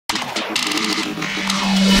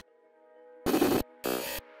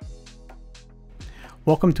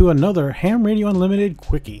Welcome to another Ham Radio Unlimited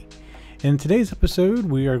Quickie. In today's episode,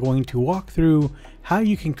 we are going to walk through how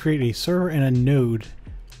you can create a server and a node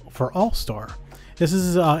for Allstar. This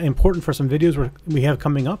is important for some videos we have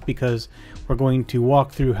coming up because we're going to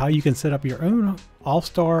walk through how you can set up your own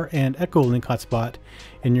Allstar and Echolink hotspot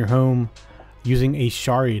in your home using a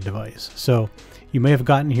Shari device. So you may have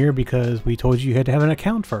gotten here because we told you had to have an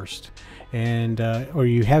account first, and or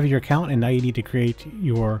you have your account and now you need to create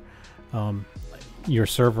your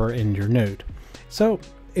server and your node. So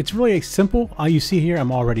it's really a simple. You see here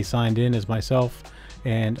I'm already signed in as myself,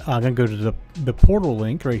 and I'm going to go to the portal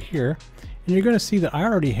link right here, and you're going to see that I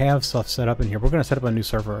already have stuff set up in here. We're going to set up a new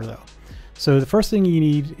server though. So the first thing you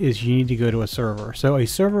need is you need to go to a server. So a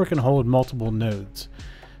server can hold multiple nodes.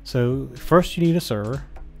 So first you need a server.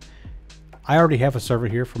 I already have a server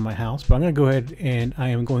here from my house, but I'm going to go ahead and I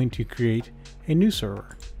am going to create a new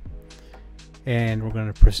server. And we're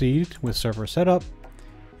going to proceed with server setup.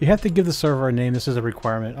 You have to give the server a name. This is a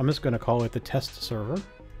requirement. I'm just going to call it the test server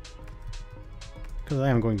because I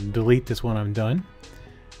am going to delete this when I'm done.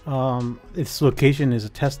 Its location is a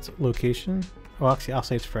test location. Well, actually, I'll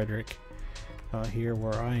say it's Frederick here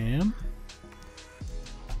where I am.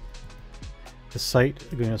 The site,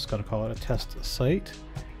 I'm just going to call it a test site.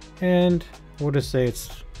 And we'll just say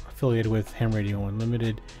it's affiliated with Ham Radio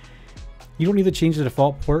Unlimited. You don't need to change the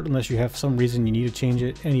default port unless you have some reason you need to change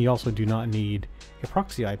it, and you also do not need a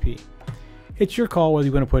proxy IP. It's your call whether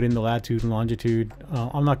you want to put in the latitude and longitude.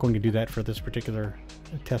 I'm not going to do that for this particular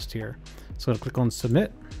test here. So I'll click on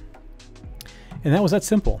submit. And that was that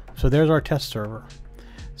simple. So there's our test server.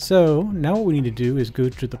 So now what we need to do is go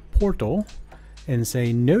to the portal and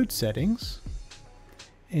say node settings.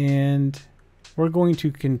 And we're going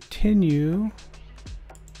to continue.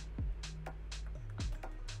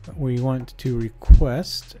 We want to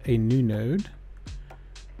request a new node.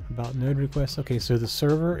 About node requests. Okay, so the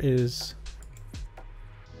server is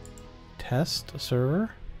test server,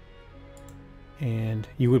 and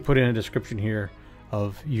you would put in a description here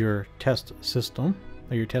of your test system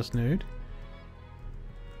or your test node.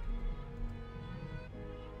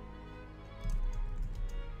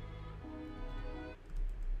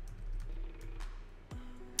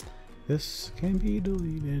 This can be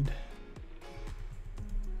deleted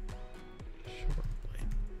shortly.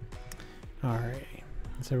 All right.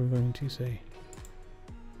 So we're going to say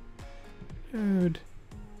node.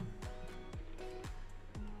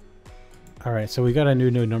 All right, so we got a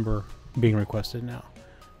new node number being requested now.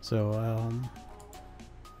 So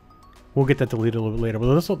we'll get that deleted a little bit later. But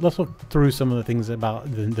let's look through some of the things about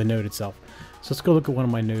the node itself. So let's go look at one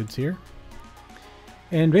of my nodes here.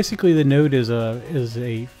 And basically, the node is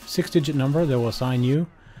a 6-digit number that will assign you.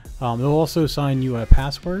 They'll also assign you a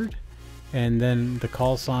password, and then the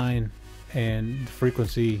call sign, and the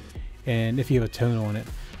frequency, and if you have a tone on it.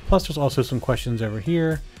 Plus there's also some questions over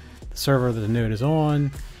here. The server that the node is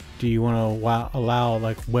on, do you want to allow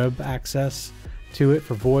like web access to it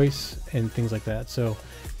for voice and things like that. So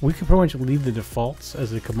we can pretty much leave the defaults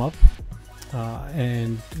as they come up,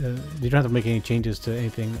 and you don't have to make any changes to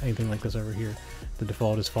anything like this over here. The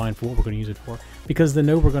default is fine for what we're going to use it for, because the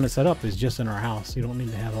node we're going to set up is just in our house. You don't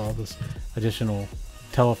need to have all this additional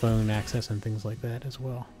telephone access and things like that as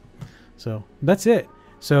well. So that's it.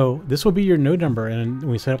 So this will be your node number, and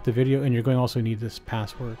we set up the video, and you're going to also need this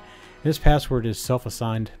password. This password is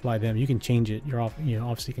self-assigned by them. You can change it.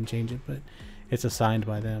 Obviously can change it, but it's assigned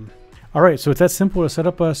by them. All right, so it's that simple to set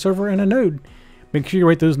up a server and a node. Make sure you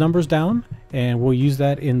write those numbers down, and we'll use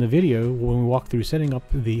that in the video when we walk through setting up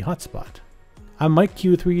the hotspot. I'm Mike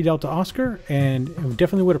Q3 Delta Oscar, and I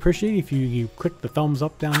definitely would appreciate if you click the thumbs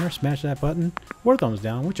up down there, smash that button, or thumbs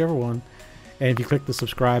down, whichever one. And if you click the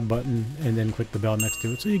subscribe button and then click the bell next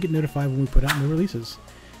to it so you get notified when we put out new releases.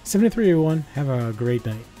 73 everyone, have a great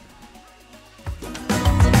night.